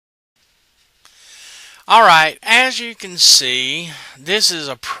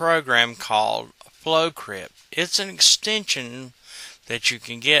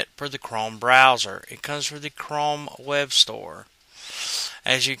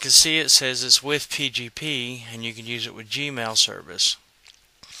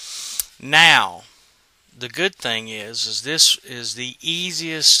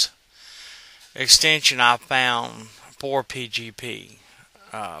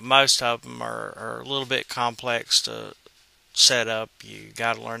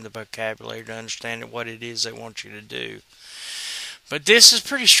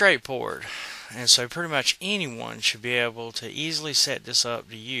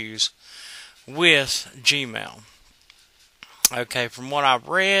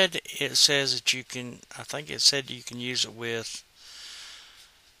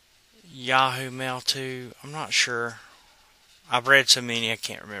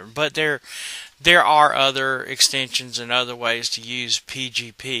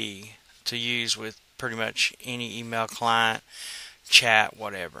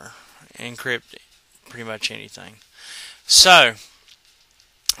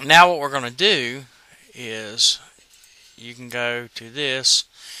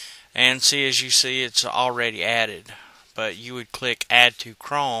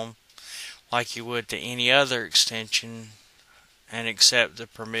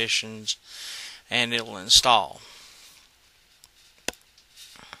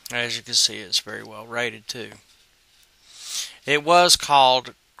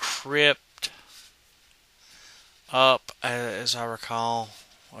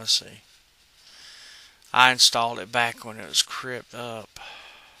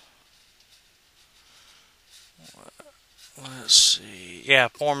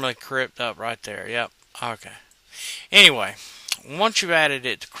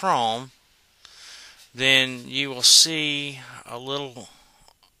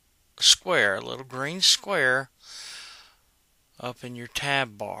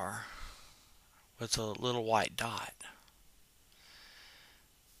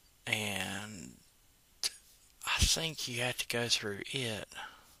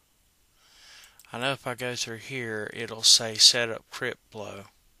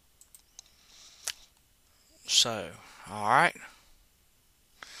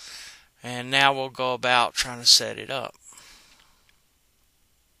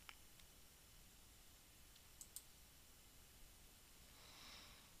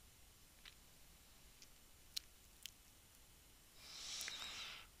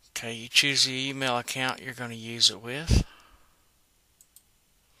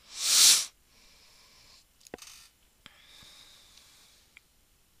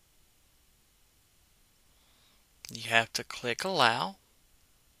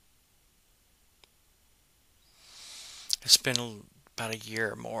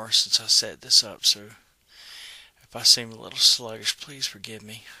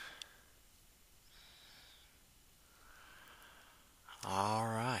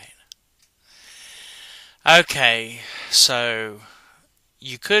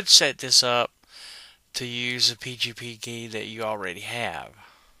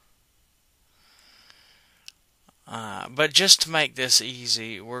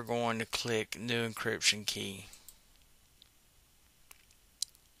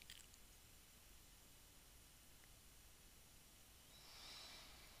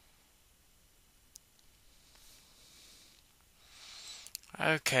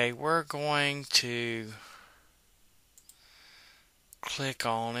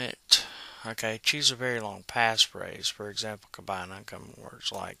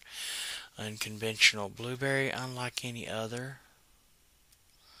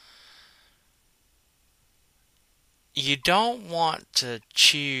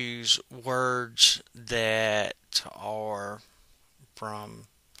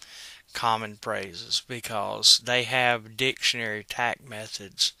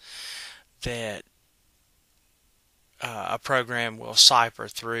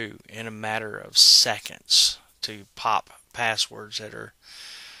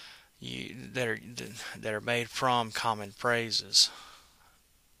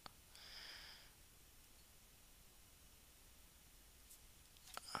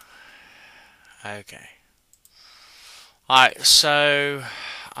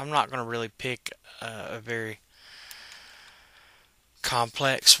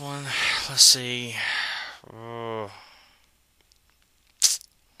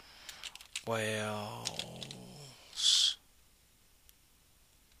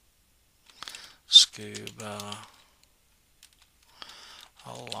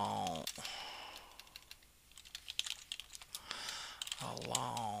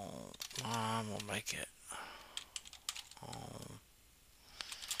long. I'm gonna make it on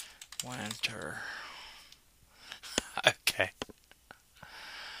winter. Okay.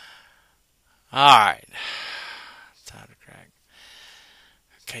 Alright. Time to crack.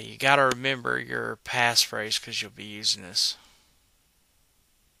 Okay, you gotta remember your passphrase because you'll be using this.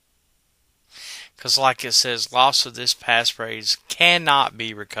 Because like it says, loss of this passphrase cannot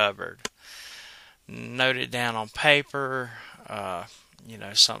be recovered. Note it down on paper,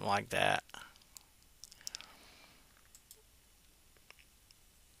 something like that.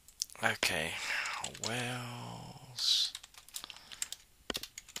 Okay, Wells,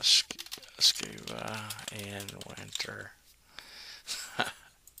 scuba in winter.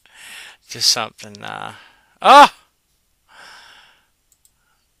 Just something, oh!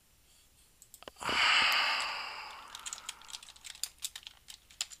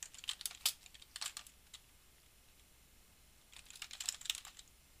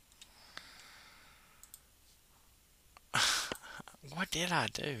 What did I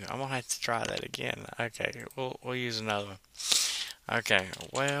do? I'm gonna have to try that again. Okay, we'll use another one. Okay,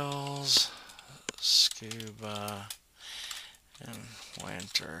 Wells, scuba, in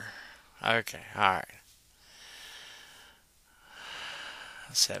winter. Okay, alright.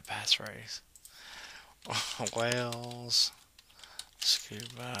 Set passphrase. Wells,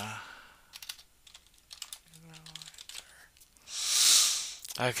 scuba.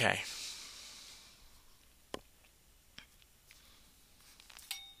 Okay.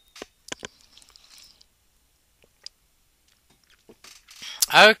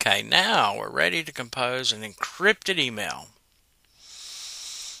 Okay, now we're ready to compose an encrypted email.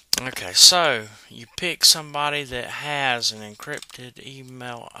 Okay, so you pick somebody that has an encrypted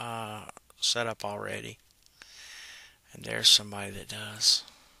email set up already. And there's somebody that does.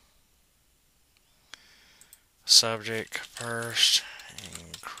 Subject first,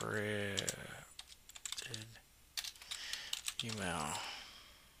 encrypted email.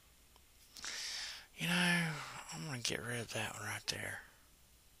 You know, I'm going to get rid of that one right there.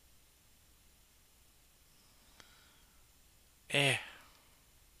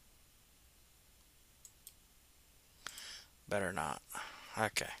 Better not.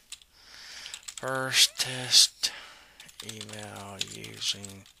 Okay. First test email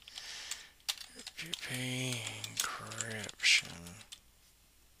using PGP encryption.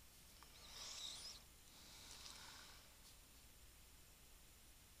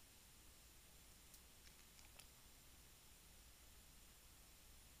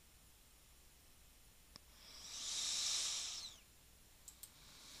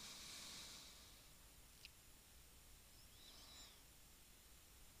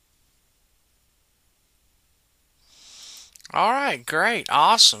 Alright, great,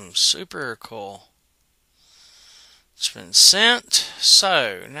 awesome, super cool. It's been sent.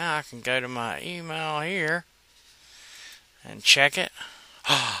 So now I can go to my email here and check it.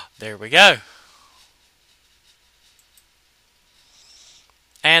 There we go.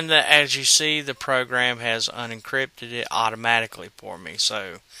 And as you see, the program has unencrypted it automatically for me.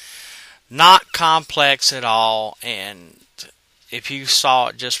 So not complex at all. And if you saw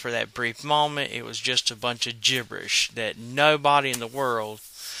it just for that brief moment, it was just a bunch of gibberish that nobody in the world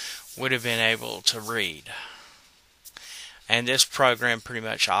would have been able to read. And this program pretty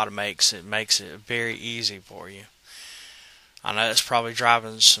much automates it, makes it very easy for you. I know it's probably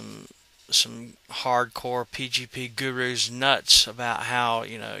driving some hardcore PGP gurus nuts about how,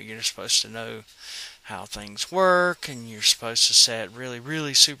 you're supposed to know how things work and you're supposed to set really,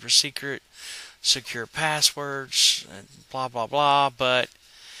 really super secure passwords and blah, blah, blah. But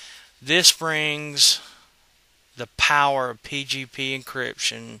this brings the power of PGP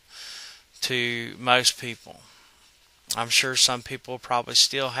encryption to most people. I'm sure some people probably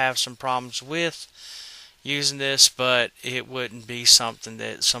still have some problems with using this, but it wouldn't be something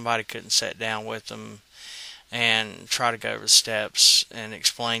that somebody couldn't sit down with them and try to go over the steps and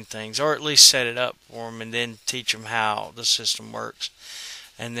explain things, or at least set it up for them and then teach them how the system works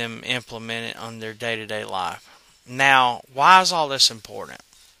and then implement it on their day-to-day life. Now, why is all this important?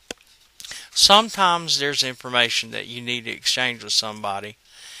 Sometimes there's information that you need to exchange with somebody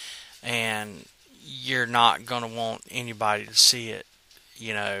and you're not going to want anybody to see it.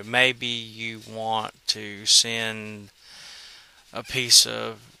 Maybe you want to send a piece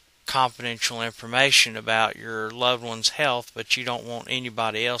of confidential information about your loved one's health, but you don't want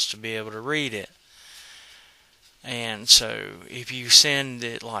anybody else to be able to read it. And so if you send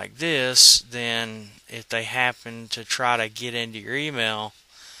it like this, then if they happen to try to get into your email,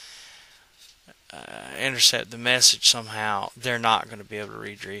 intercept the message somehow, they're not going to be able to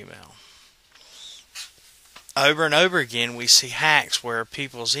read your email. over and over again we see hacks where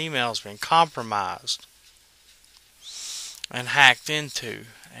people's emails been compromised and hacked into,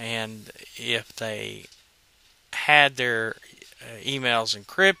 and if they had their emails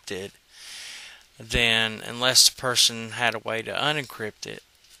encrypted, then unless the person had a way to unencrypt it,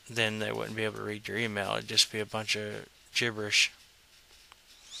 then they wouldn't be able to read your email. It'd just be a bunch of gibberish.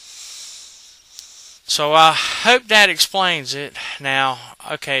 So I hope that explains it. Now,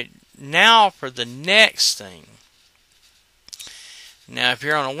 okay, now for the next thing. Now, if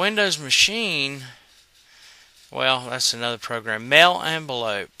you're on a Windows machine, well, that's another program. Mail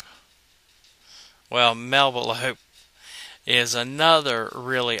Envelope. Well, Mailvelope is another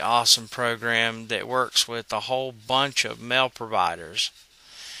really awesome program that works with a whole bunch of mail providers.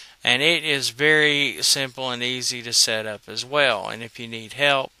 And it is very simple and easy to set up as well. And if you need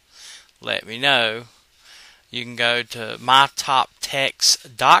help, let me know. You can go to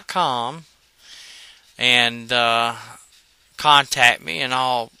mytoptext.com and contact me, and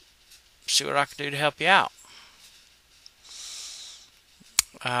I'll see what I can do to help you out.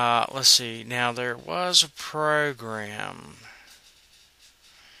 Let's see. Now, there was a program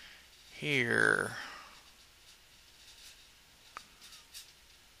here.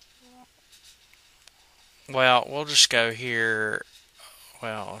 Well, we'll just go here.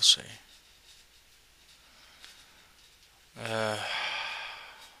 Well, let's see.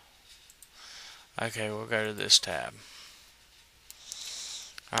 Okay, we'll go to this tab.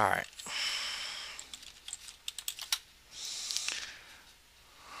 Alright.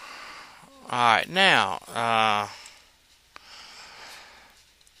 Alright, now,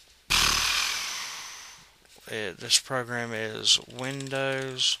 this program is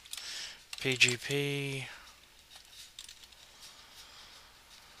Windows PGP.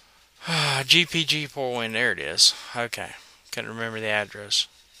 GPG4Win, there it is. Okay, couldn't remember the address.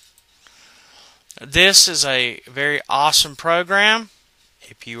 This is a very awesome program.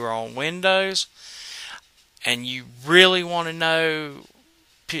 If you are on Windows and you really want to know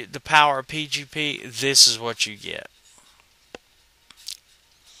the power of PGP, this is what you get.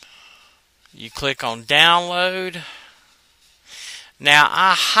 You click on download. Now,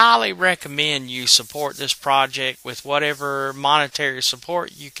 I highly recommend you support this project with whatever monetary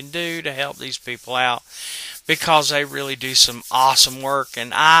support you can do to help these people out, because they really do some awesome work. And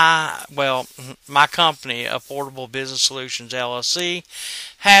my company, Affordable Business Solutions LLC,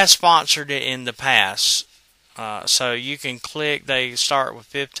 has sponsored it in the past. So you can click, they start with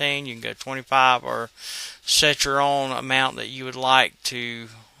 15, you can go 25, or set your own amount that you would like to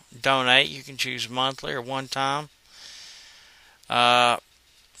donate. You can choose monthly or one time.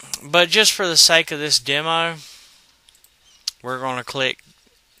 But just for the sake of this demo, we're going to click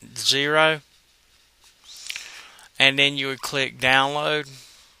 0, and then you would click download,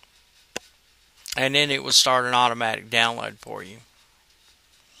 and then it would start an automatic download for you.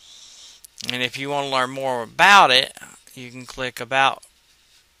 And if you want to learn more about it, you can click about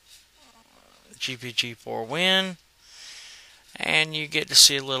GPG4Win, and you get to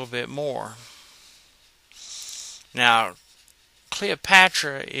see a little bit more. Now,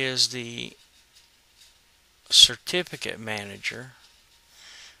 Cleopatra is the certificate manager,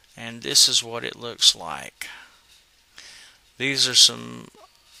 and this is what it looks like. These are some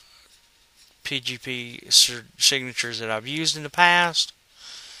PGP signatures that I've used in the past,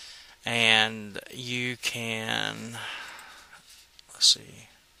 and you can, let's see,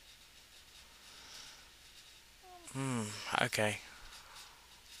 okay,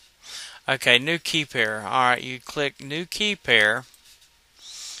 new key pair. Alright, you click new key pair,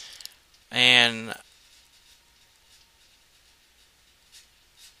 and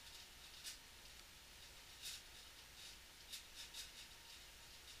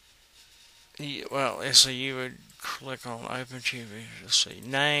so you would click on open GP. Let's see,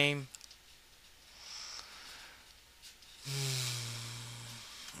 name.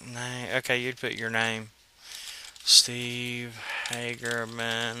 Name. Okay, you'd put your name, Steve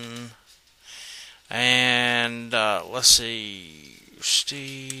Hagerman, and let's see,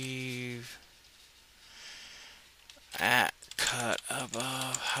 Steve at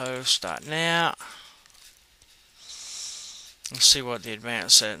cutabovehost.net. Let's see what the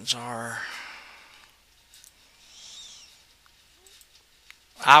advanced settings are.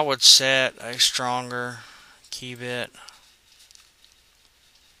 I would set a stronger key bit.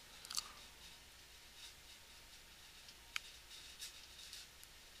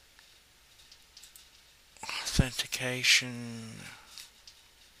 Authentication.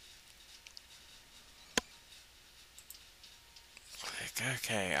 Click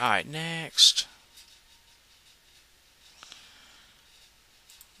OK. Alright, next.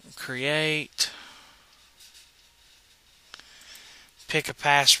 Create. pick a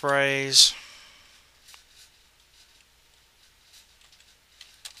passphrase.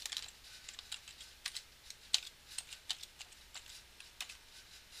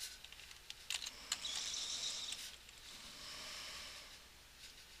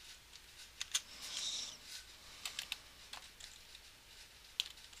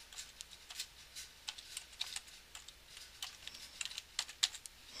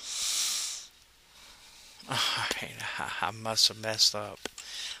 Alright, I must have messed up.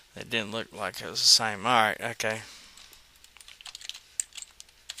 It didn't look like it was the same. Alright, okay.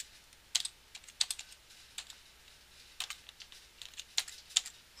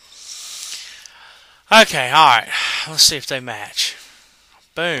 Okay, alright. Let's see if they match.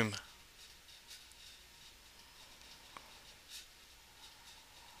 Boom.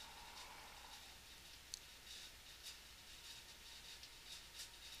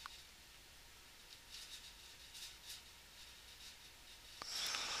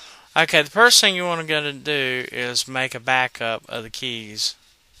 Okay, the first thing you want to go to do is make a backup of the keys.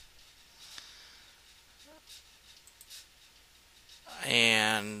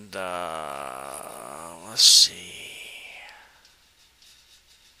 And let's see.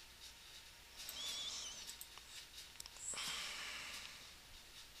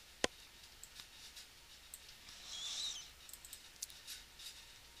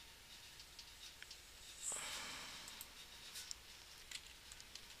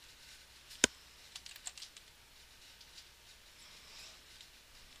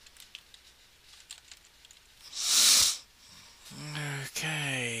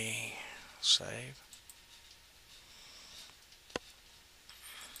 Okay, save.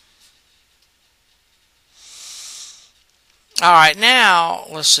 Alright, now,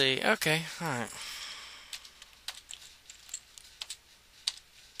 let's see. Okay, alright.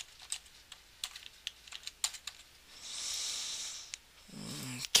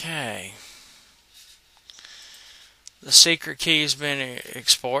 Okay. The secret key has been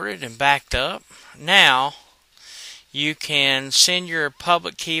exported and backed up. Now, you can send your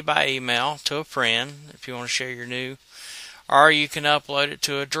public key by email to a friend if you want to share your new, or you can upload it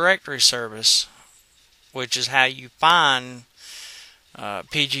to a directory service, which is how you find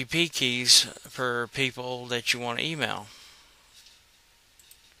PGP keys for people that you want to email.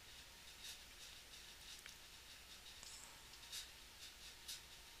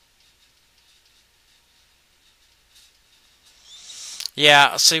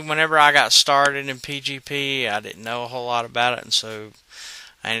 Yeah, see, whenever I got started in PGP, I didn't know a whole lot about it, and so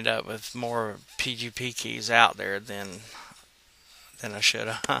I ended up with more PGP keys out there than I should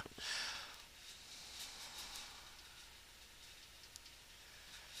have.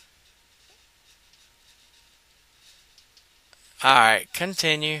 Alright,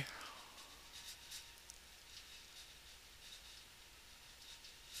 continue.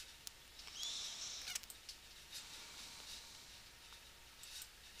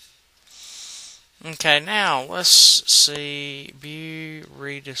 Okay, now let's see, view,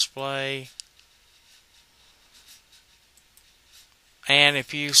 redisplay. And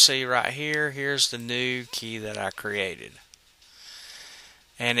if you see right here, here's the new key that I created.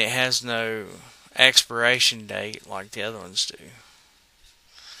 And it has no expiration date like the other ones do.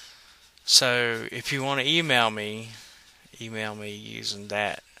 So if you want to email me using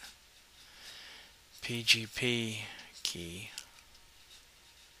that PGP key.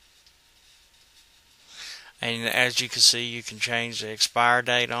 And as you can see, you can change the expire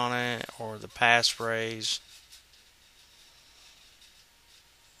date on it or the passphrase.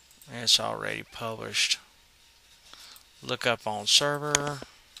 And it's already published. Look up on server.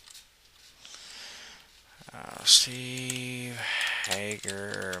 Steve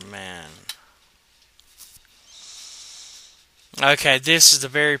Hagerman. Okay, this is the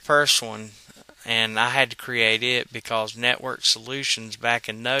very first one, and I had to create it because Network Solutions back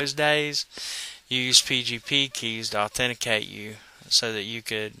in those days used PGP keys to authenticate you so that you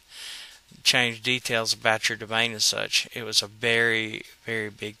could change details about your domain and such. It was a very, very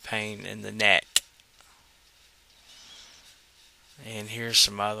big pain in the neck. And here's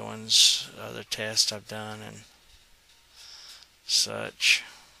some other ones, other tests I've done and such.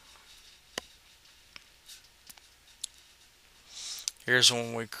 Here's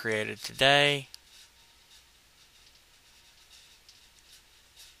one we created today.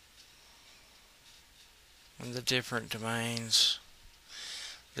 And the different domains.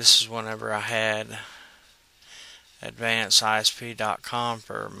 This is whenever I had advancedisp.com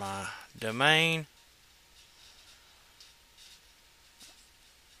for my domain.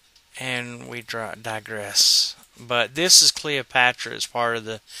 And we digress. But this is Cleopatra as part of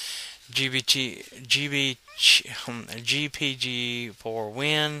the GPG for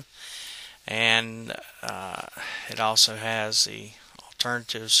Win, and it also has the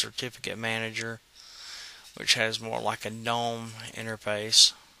alternative certificate manager, which has more like a GNOME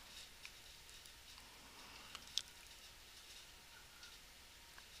interface.